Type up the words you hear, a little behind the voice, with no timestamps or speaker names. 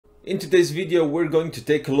In today's video, we're going to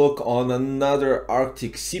take a look on another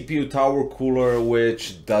Arctic CPU tower cooler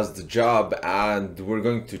which does the job, and we're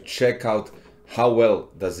going to check out how well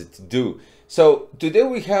does it do. So today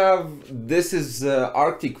we have, this is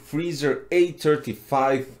Arctic Freezer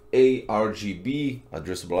A35 A-RGB,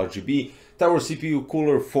 addressable RGB, tower CPU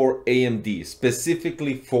cooler for AMD,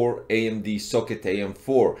 specifically for AMD socket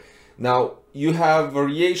AM4. Now you have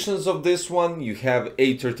variations of this one. You have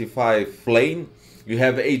A35 plain, you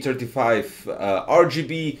have A35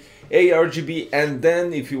 RGB, ARGB, and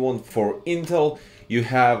then if you want for Intel, you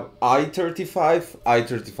have i35,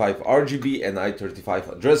 i35 RGB, and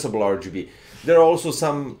i35 addressable RGB. There are also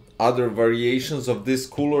some other variations of this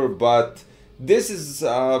cooler, but this is,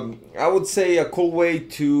 I would say, a cool way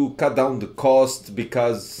to cut down the cost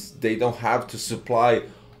because they don't have to supply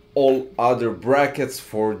all other brackets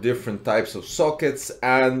for different types of sockets,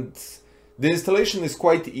 and the installation is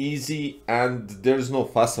quite easy and there's no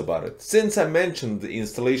fuss about it. Since I mentioned the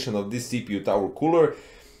installation of this CPU tower cooler,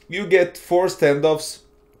 you get 4 standoffs,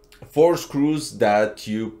 4 screws that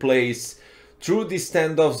you place through the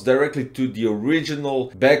standoffs directly to the original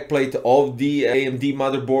backplate of the AMD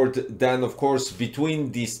motherboard. Then of course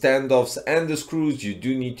between the standoffs and the screws you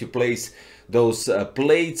do need to place those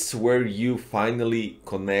plates where you finally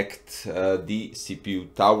connect the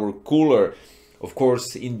CPU tower cooler. Of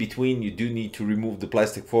course, in between you do need to remove the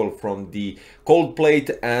plastic foil from the cold plate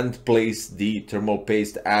and place the thermal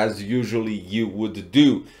paste as usually you would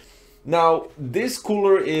do. Now this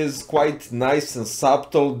cooler is quite nice and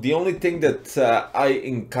subtle. The only thing that I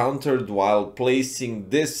encountered while placing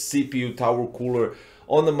this CPU tower cooler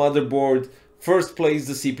on the motherboard, first place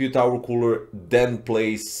the CPU tower cooler, then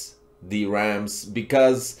place the RAMs,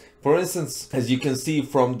 because for instance, as you can see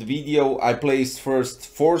from the video, I placed first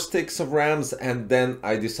 4 sticks of RAMs and then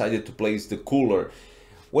I decided to place the cooler.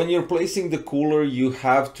 When you're placing the cooler, you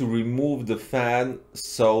have to remove the fan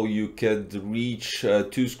so you could reach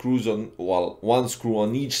 2 screws on, well, 1 screw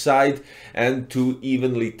on each side, and to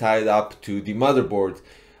evenly tie it up to the motherboard.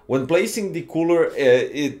 When placing the cooler,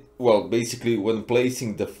 basically when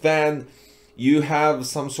placing the fan, you have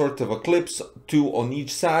some sort of a clips, 2 on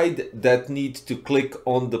each side, that need to click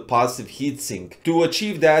on the passive heatsink. To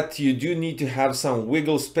achieve that, you do need to have some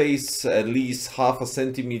wiggle space, at least half a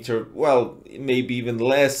centimeter, well, maybe even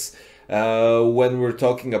less, when we're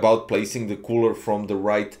talking about placing the cooler from the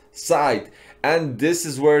right side. And this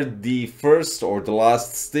is where the first or the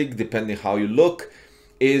last stick, depending how you look,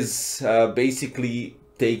 is basically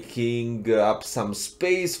taking up some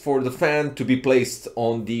space for the fan to be placed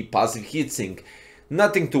on the passive heatsink.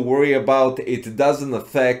 Nothing to worry about, it doesn't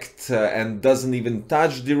affect and doesn't even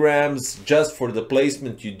touch the RAMs. Just for the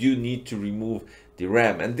placement you do need to remove the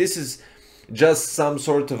RAM, and this is just some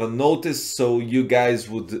sort of a notice so you guys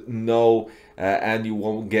would know and you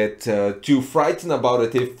won't get too frightened about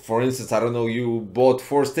it. If for instance, I don't know, you bought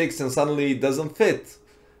 4 sticks and suddenly it doesn't fit.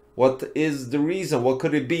 What is the reason? What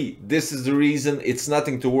could it be? This is the reason. It's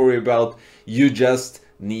nothing to worry about. You just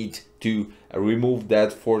need to remove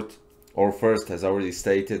that first, as I already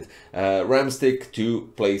stated, RAM stick to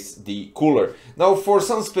place the cooler. Now for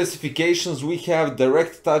some specifications, we have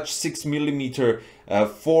direct touch 6mm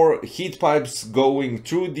 4 heat pipes going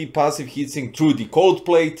through the passive heatsink through the cold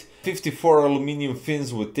plate, 54 aluminum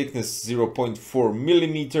fins with thickness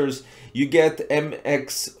 0.4mm. You get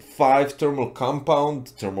MX5 thermal compound,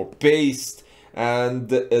 thermal paste, and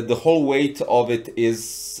the whole weight of it is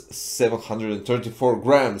 734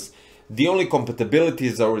 grams. The only compatibility,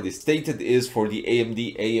 as already stated, is for the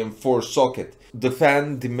AMD AM4 socket. The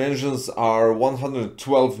fan dimensions are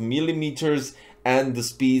 112mm and the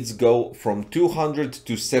speeds go from 200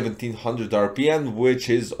 to 1700 RPM, which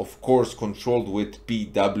is of course controlled with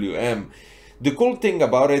PWM. The cool thing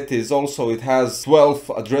about it is also it has 12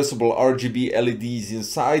 addressable RGB LEDs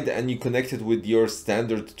inside, and you connect it with your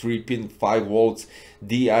standard 3-pin 5 volts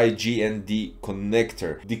DIG&D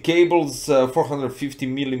connector. The cable's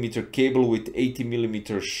 450mm cable with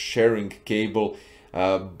 80mm sharing cable,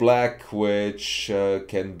 black, which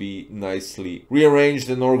can be nicely rearranged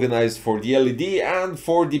and organized for the LED, and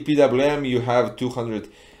for the PWM you have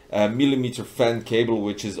 200mm fan cable,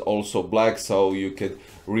 which is also black, so you can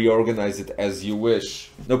reorganize it as you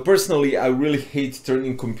wish. Now personally, I really hate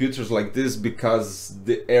turning computers like this because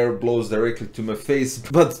the air blows directly to my face,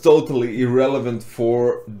 but totally irrelevant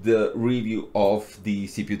for the review of the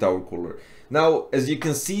CPU tower cooler. Now, as you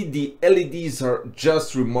can see, the LEDs are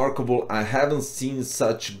just remarkable. I haven't seen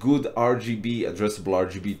such good RGB, addressable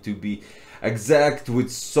RGB to be exact,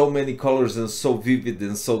 with so many colors and so vivid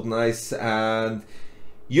and so nice. And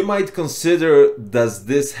You might consider, does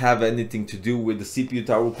this have anything to do with the CPU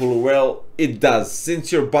tower cooler? Well, it does.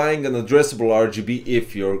 Since you're buying an addressable RGB,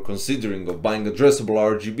 if you're considering of buying addressable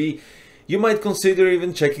RGB, you might consider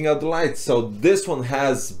even checking out the lights. So this one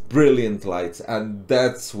has brilliant lights, and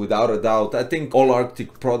that's without a doubt. I think all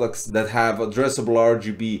Arctic products that have addressable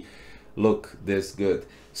RGB look this good.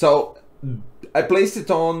 So I placed it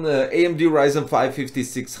on AMD Ryzen 5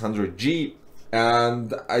 5600G,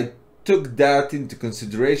 and I took that into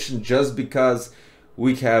consideration just because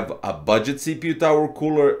we have a budget CPU tower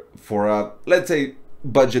cooler for a, let's say,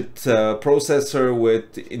 budget processor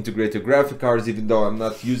with integrated graphic cards, even though I'm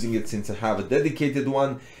not using it since I have a dedicated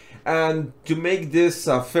one. And to make this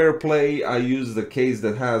a fair play, I used a case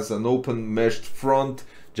that has an open meshed front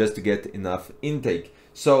just to get enough intake.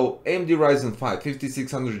 So AMD Ryzen 5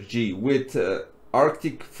 5600G with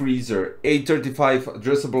Arctic Freezer A35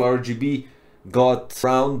 addressable RGB got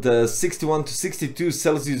around 61 to 62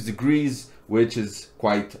 Celsius degrees, which is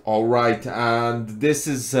quite alright. And this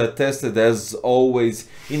is tested as always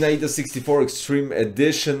in AIDA 64 Extreme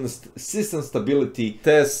Edition system stability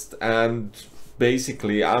test, and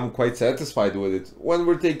basically I'm quite satisfied with it. When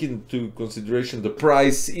we're taking into consideration the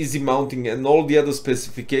price, easy mounting and all the other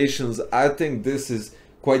specifications, I think this is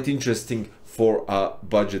quite interesting for a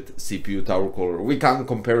budget CPU tower cooler. We can't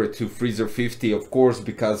compare it to Freezer 50, of course,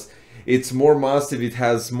 because it's more massive, it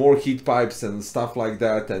has more heat pipes and stuff like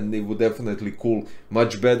that, and it would definitely cool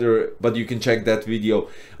much better, but you can check that video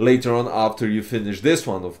later on after you finish this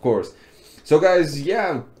one, of course. So guys,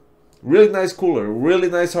 yeah, really nice cooler, really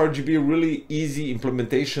nice RGB, really easy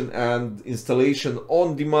implementation and installation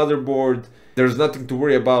on the motherboard. There's nothing to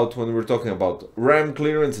worry about when we're talking about RAM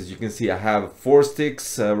clearance. As you can see, I have 4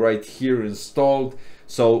 sticks right here installed,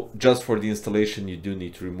 so just for the installation you do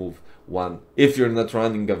need to remove one if you're not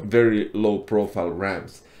running a very low profile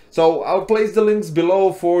RAMs. So I'll place the links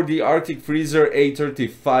below for the Arctic Freezer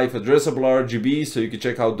A35 addressable RGB, so you can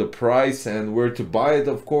check out the price and where to buy it,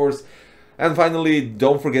 of course. And finally,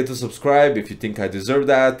 don't forget to subscribe if you think I deserve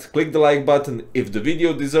that. Click the like button if the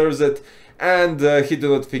video deserves it, and hit the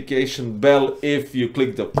notification bell if you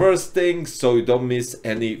click the first thing so you don't miss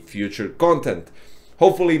any future content.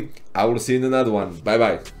 Hopefully I will see you in another one. Bye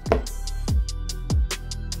bye.